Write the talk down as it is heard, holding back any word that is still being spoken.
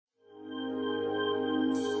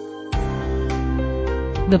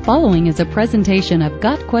The following is a presentation of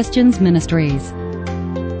Got Questions Ministries.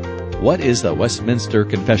 What is the Westminster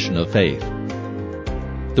Confession of Faith?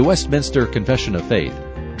 The Westminster Confession of Faith,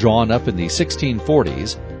 drawn up in the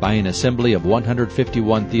 1640s by an assembly of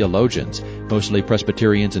 151 theologians, mostly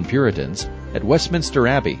Presbyterians and Puritans, at Westminster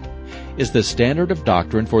Abbey, is the standard of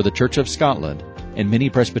doctrine for the Church of Scotland and many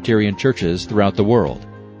Presbyterian churches throughout the world.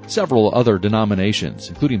 Several other denominations,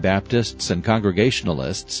 including Baptists and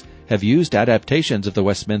Congregationalists, have used adaptations of the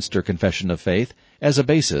Westminster Confession of Faith as a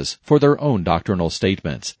basis for their own doctrinal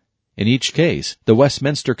statements. In each case, the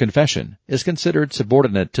Westminster Confession is considered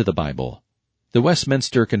subordinate to the Bible. The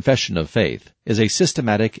Westminster Confession of Faith is a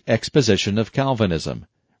systematic exposition of Calvinism,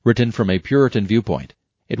 written from a Puritan viewpoint.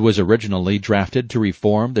 It was originally drafted to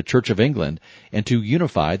reform the Church of England and to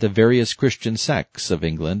unify the various Christian sects of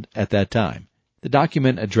England at that time. The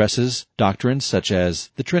document addresses doctrines such as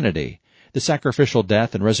the Trinity, the sacrificial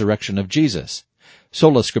death and resurrection of Jesus,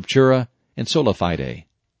 sola scriptura, and sola fide.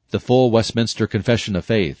 The full Westminster Confession of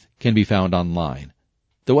Faith can be found online.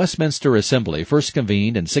 The Westminster Assembly first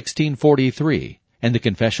convened in 1643, and the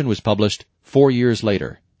Confession was published 4 years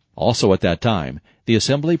later. Also at that time, the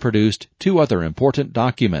Assembly produced two other important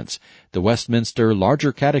documents, the Westminster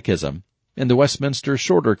Larger Catechism and the Westminster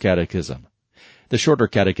Shorter Catechism. The Shorter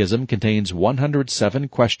Catechism contains 107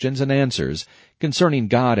 questions and answers concerning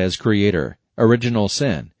God as Creator, original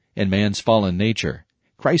sin, and man's fallen nature,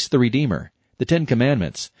 Christ the Redeemer, the Ten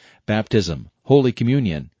Commandments, baptism, Holy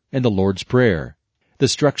Communion, and the Lord's Prayer. The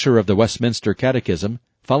structure of the Westminster Catechism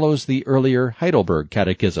follows the earlier Heidelberg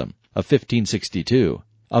Catechism of 1562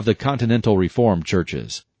 of the Continental Reformed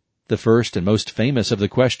Churches. The first and most famous of the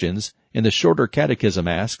questions in the Shorter Catechism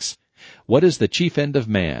asks, "What is the chief end of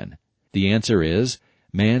man?" The answer is,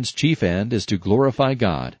 man's chief end is to glorify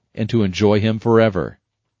God and to enjoy Him forever.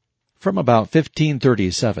 From about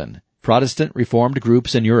 1537, Protestant Reformed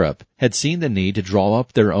groups in Europe had seen the need to draw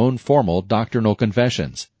up their own formal doctrinal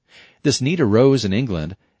confessions. This need arose in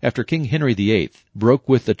England after King Henry VIII broke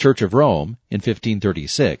with the Church of Rome in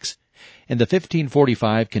 1536, and the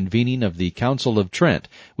 1545 convening of the Council of Trent,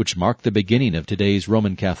 which marked the beginning of today's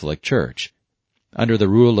Roman Catholic Church. Under the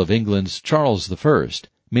rule of England's Charles I,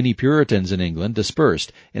 many Puritans in England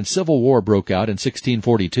dispersed, and civil war broke out in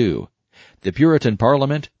 1642. The Puritan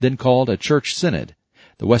Parliament then called a church synod,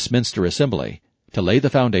 the Westminster Assembly, to lay the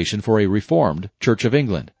foundation for a reformed Church of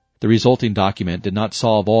England. The resulting document did not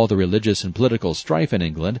solve all the religious and political strife in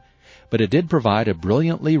England, but it did provide a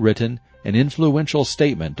brilliantly written and influential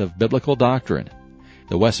statement of biblical doctrine.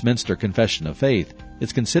 The Westminster Confession of Faith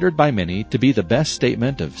is considered by many to be the best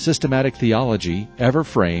statement of systematic theology ever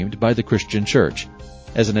framed by the Christian Church.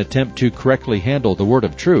 As an attempt to correctly handle the word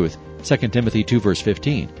of truth, 2 Timothy 2 verse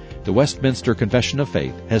 15, the Westminster Confession of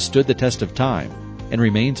Faith has stood the test of time and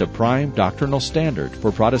remains a prime doctrinal standard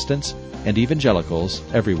for Protestants and evangelicals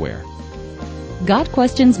everywhere. Got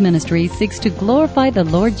Questions Ministry seeks to glorify the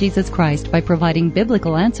Lord Jesus Christ by providing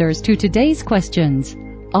biblical answers to today's questions.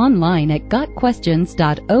 Online at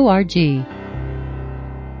gotquestions.org.